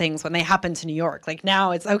reaction to things when they happen to New York. Like,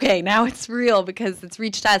 now it's okay, now it's real because it's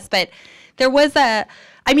reached us. But there was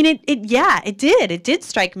it did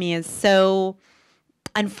strike me as so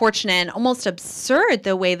unfortunate and almost absurd,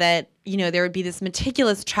 the way that, there would be this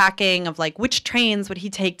meticulous tracking of like which trains would he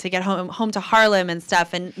take to get home to Harlem and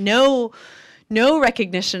stuff, and no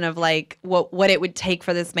recognition of like what it would take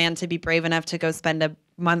for this man to be brave enough to go spend a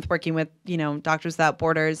month working with, Doctors Without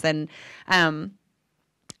Borders. And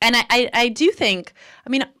I do think,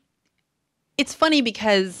 it's funny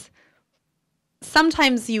because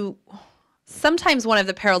sometimes one of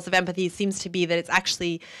the perils of empathy seems to be that it's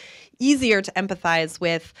actually easier to empathize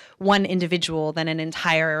with one individual than an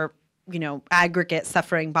entire, aggregate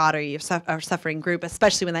suffering body or suffering group,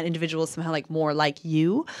 especially when that individual is somehow like more like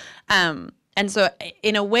you. And so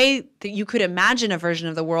in a way that you could imagine a version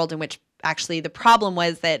of the world in which actually the problem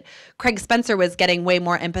was that Craig Spencer was getting way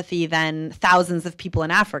more empathy than thousands of people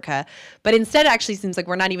in Africa. But instead, it actually seems like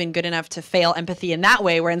we're not even good enough to fail empathy in that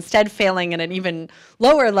way. We're instead failing at an even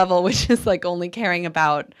lower level, which is like only caring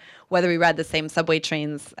about whether we ride the same subway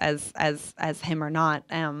trains as him or not.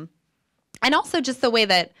 And also just the way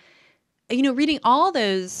that, reading all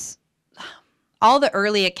the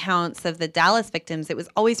early accounts of the Dallas victims, it was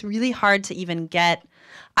always really hard to even get.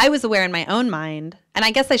 I was aware in my own mind, and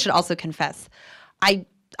I guess I should also confess, I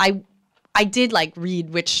did like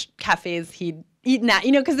read which cafes he'd eaten at,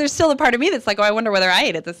 because there's still a part of me that's like, oh, I wonder whether I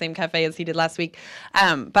ate at the same cafe as he did last week.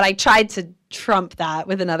 But I tried to trump that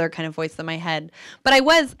with another kind of voice in my head. But I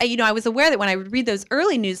was aware that when I would read those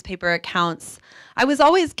early newspaper accounts, I was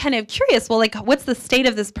always kind of curious, well, like, what's the state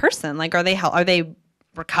of this person? Like, are they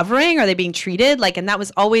recovering? Are they being treated? Like, and that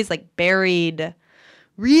was always like buried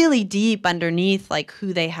really deep underneath like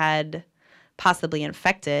who they had possibly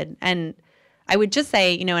infected. And I would just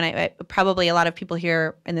say, and I probably a lot of people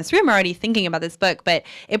here in this room are already thinking about this book, but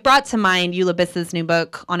it brought to mind Eula Biss's new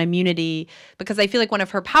book on immunity, because I feel like one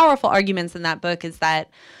of her powerful arguments in that book is that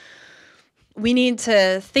we need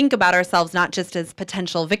to think about ourselves not just as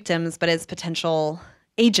potential victims, but as potential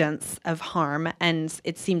agents of harm. And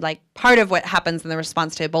it seemed like part of what happens in the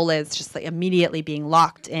response to Ebola is just like immediately being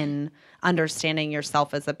locked in understanding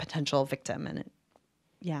yourself as a potential victim. And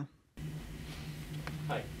yeah.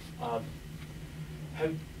 Hi.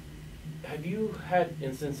 Have you had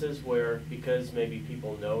instances where, because maybe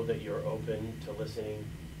people know that you're open to listening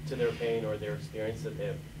to their pain or their experience, that they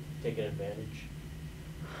have taken advantage?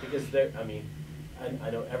 Because I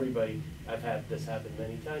know everybody, I've had this happen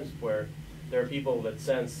many times, where there are people that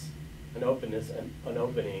sense an openness and an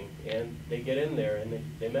opening, and they get in there and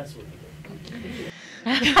they mess with you.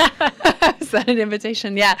 Is that an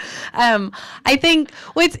invitation? Yeah. I think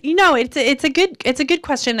it's a good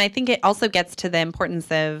question. I think it also gets to the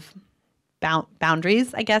importance of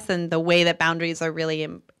boundaries, I guess, and the way that boundaries are really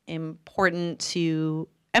important to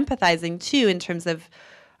empathizing too, in terms of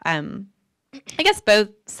I guess both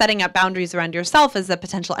setting up boundaries around yourself as a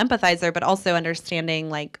potential empathizer, but also understanding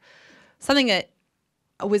like something that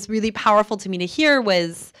was really powerful to me to hear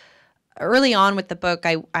was early on with the book,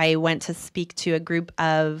 I went to speak to a group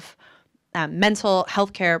of mental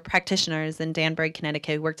health care practitioners in Danbury,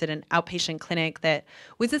 Connecticut, who worked at an outpatient clinic that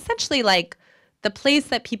was essentially like the place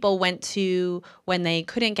that people went to when they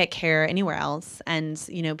couldn't get care anywhere else. And,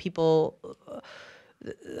 people,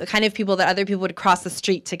 the kind of people that other people would cross the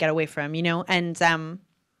street to get away from, and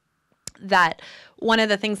that one of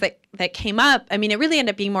the things that came up, it really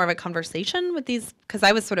ended up being more of a conversation with these, because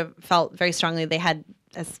I was sort of felt very strongly they had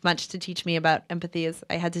as much to teach me about empathy as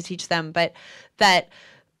I had to teach them, but that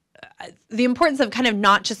the importance of kind of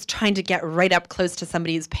not just trying to get right up close to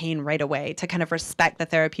somebody's pain right away, to kind of respect the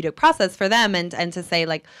therapeutic process for them, and to say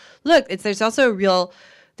like, look, there's also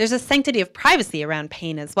there's a sanctity of privacy around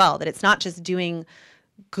pain as well, that it's not just doing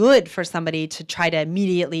good for somebody to try to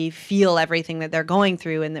immediately feel everything that they're going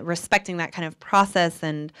through, and that respecting that kind of process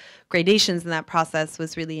and gradations in that process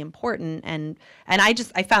was really important. And I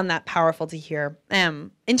found that powerful to hear.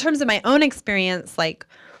 In terms of my own experience, like,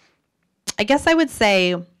 I guess I would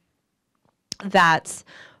say that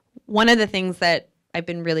one of the things that I've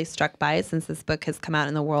been really struck by since this book has come out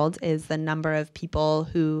in the world is the number of people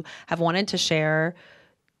who have wanted to share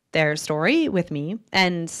their story with me,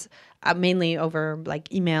 and mainly over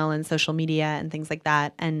like email and social media and things like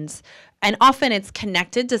that. And often it's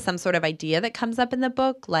connected to some sort of idea that comes up in the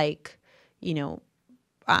book, like,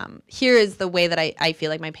 here is the way that I feel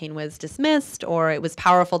like my pain was dismissed, or it was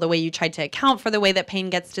powerful the way you tried to account for the way that pain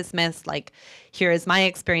gets dismissed. Like, here is my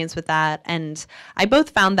experience with that. And I both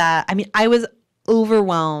found that, I was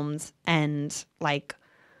overwhelmed, and like,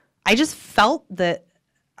 I just felt that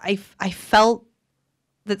I felt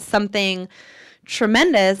that something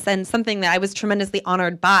tremendous and something that I was tremendously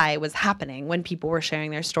honored by was happening when people were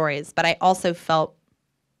sharing their stories. But I also felt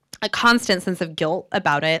a constant sense of guilt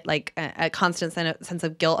about it, like a constant sense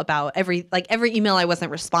of guilt about every email I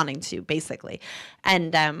wasn't responding to, basically.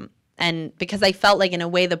 And because I felt like in a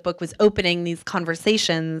way the book was opening these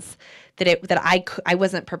conversations that I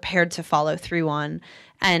wasn't prepared to follow through on.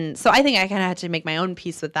 And so I think I kind of had to make my own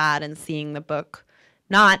peace with that, and seeing the book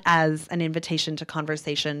not as an invitation to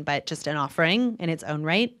conversation, but just an offering in its own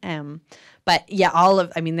right. But yeah,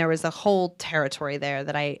 there was a whole territory there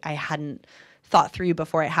that I hadn't thought through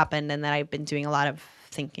before it happened, and that I've been doing a lot of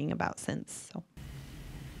thinking about since. So.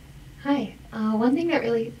 Hi. One thing that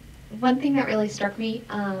really struck me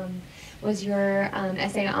was your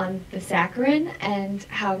essay on the saccharin, and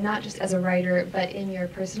how not just as a writer, but in your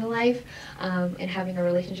personal life, in having a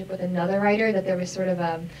relationship with another writer, that there was sort of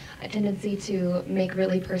a tendency to make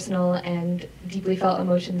really personal and deeply felt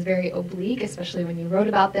emotions very oblique, especially when you wrote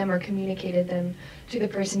about them or communicated them to the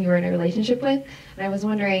person you were in a relationship with. And I was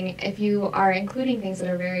wondering, if you are including things that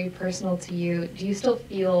are very personal to you, do you still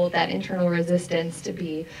feel that internal resistance to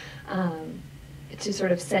be to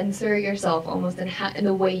sort of censor yourself almost in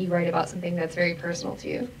the way you write about something that's very personal to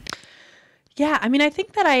you? Yeah, I mean, I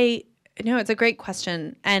think that it's a great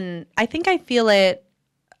question. And I think I feel it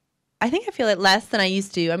less than I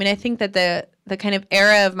used to. I mean, I think that the kind of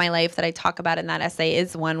era of my life that I talk about in that essay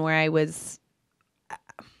is one where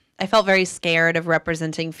I felt very scared of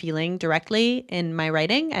representing feeling directly in my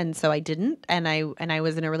writing, and so I didn't. And I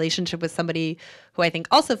was in a relationship with somebody who I think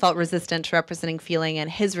also felt resistant to representing feeling, and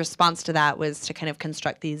his response to that was to kind of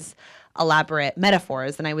construct these elaborate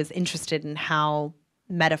metaphors. And I was interested in how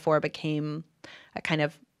metaphor became a kind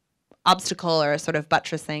of obstacle or a sort of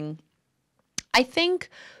buttressing. I think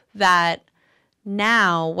that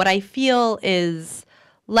now what I feel is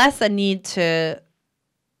less a need to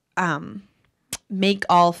make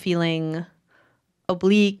all feeling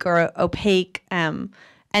oblique or opaque, and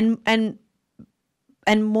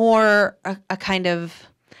more a kind of,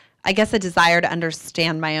 I guess, a desire to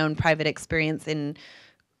understand my own private experience in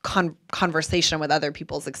conversation with other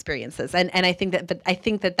people's experiences. And I think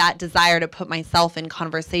that desire to put myself in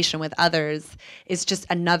conversation with others is just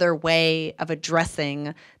another way of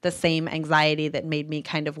addressing the same anxiety that made me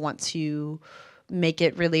kind of want to make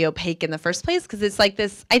it really opaque in the first place. Because it's like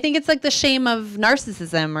this, I think it's like the shame of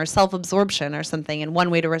narcissism or self-absorption or something. And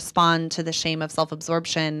one way to respond to the shame of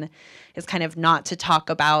self-absorption is kind of not to talk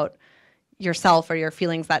about yourself or your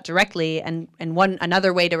feelings that directly. And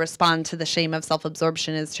another way to respond to the shame of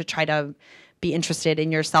self-absorption is to try to be interested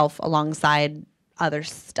in yourself alongside other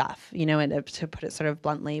stuff, and to put it sort of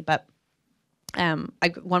bluntly. But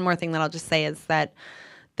one more thing that I'll just say is that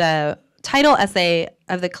the title essay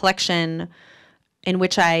of the collection, in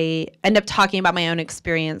which I end up talking about my own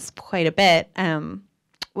experience quite a bit,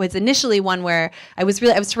 was initially one where I was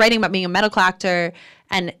writing about being a medical actor,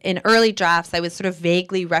 and in early drafts I was sort of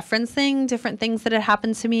vaguely referencing different things that had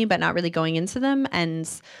happened to me, but not really going into them. And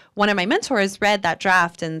one of my mentors read that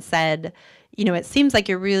draft and said, it seems like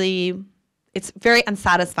it's very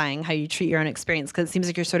unsatisfying how you treat your own experience, because it seems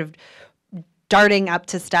like you're sort of darting up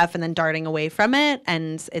to stuff and then darting away from it,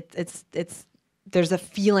 and it's there's a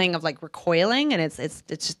feeling of like recoiling, and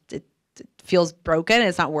it feels broken.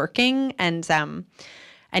 It's not working.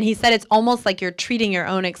 And he said it's almost like you're treating your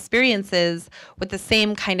own experiences with the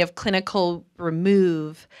same kind of clinical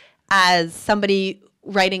remove as somebody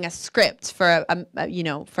writing a script for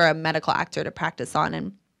a medical actor to practice on.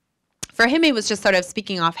 And for him, he was just sort of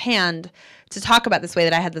speaking offhand to talk about this way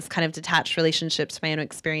that I had this kind of detached relationship to my own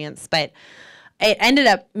experience. But it ended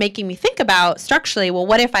up making me think about structurally, well,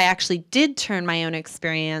 what if I actually did turn my own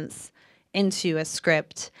experience into a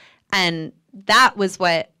script? And that is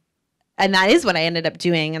what I ended up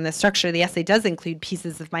doing. And the structure of the essay does include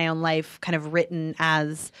pieces of my own life kind of written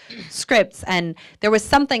as scripts. And there was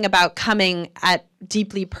something about coming at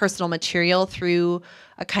deeply personal material through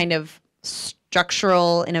a kind of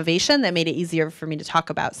structural innovation that made it easier for me to talk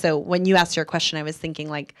about. So when you asked your question, I was thinking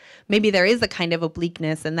like maybe there is a kind of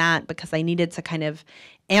obliqueness in that, because I needed to kind of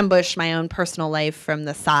ambush my own personal life from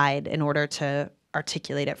the side in order to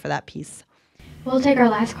articulate it for that piece. We'll take our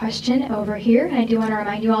last question over here. I do want to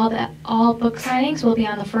remind you all that all book signings will be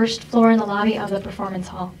on the first floor in the lobby of the performance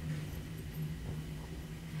hall.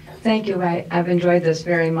 Thank you. I've enjoyed this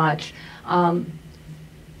very much.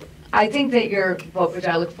 I think that your book, which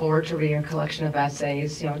I look forward to reading, your collection of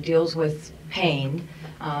essays, deals with pain,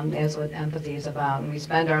 as what empathy is about. And we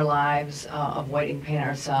spend our lives avoiding pain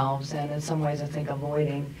ourselves, and in some ways I think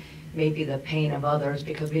avoiding maybe the pain of others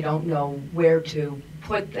because we don't know where to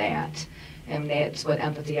put that. And that's what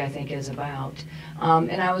empathy, I think, is about.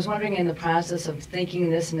 And I was wondering, in the process of thinking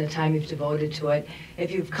this and the time you've devoted to it, if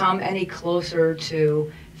you've come any closer to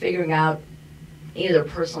figuring out, either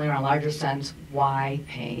personally or in a larger sense, why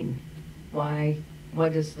pain?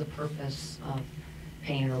 What is the purpose of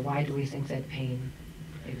pain, or why do we think that pain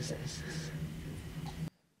exists?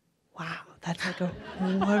 Wow, that's like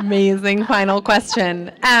an amazing final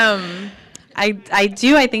question. I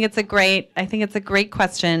think it's a great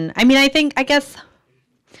question. I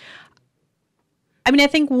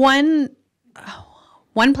think one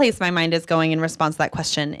place my mind is going in response to that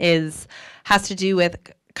question has to do with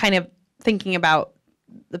kind of thinking about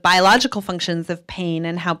the biological functions of pain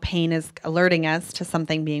and how pain is alerting us to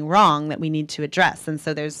something being wrong that we need to address. And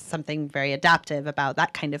so there's something very adaptive about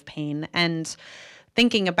that kind of pain. And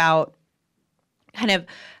thinking about kind of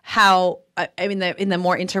how, I mean, in the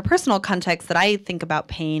more interpersonal context that I think about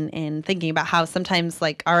pain, in thinking about how sometimes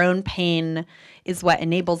like our own pain is what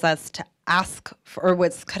enables us to ask for, or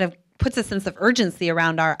what's kind of puts a sense of urgency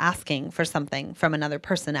around our asking for something from another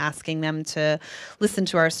person, asking them to listen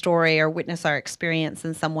to our story or witness our experience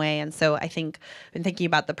in some way. And so I think in thinking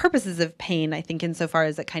about the purposes of pain, I think insofar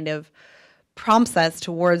as it kind of prompts us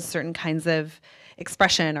towards certain kinds of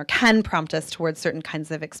expression, or can prompt us towards certain kinds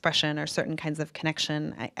of expression or certain kinds of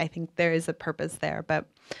connection, I think there is a purpose there. But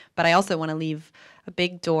I also want to leave a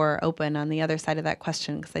big door open on the other side of that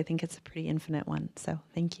question, because I think it's a pretty infinite one. So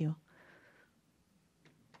thank you.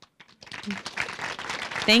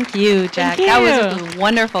 Thank you, Jac. Thank That you. was a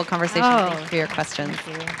wonderful conversation. Oh, Thank you for your questions.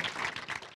 Thank you.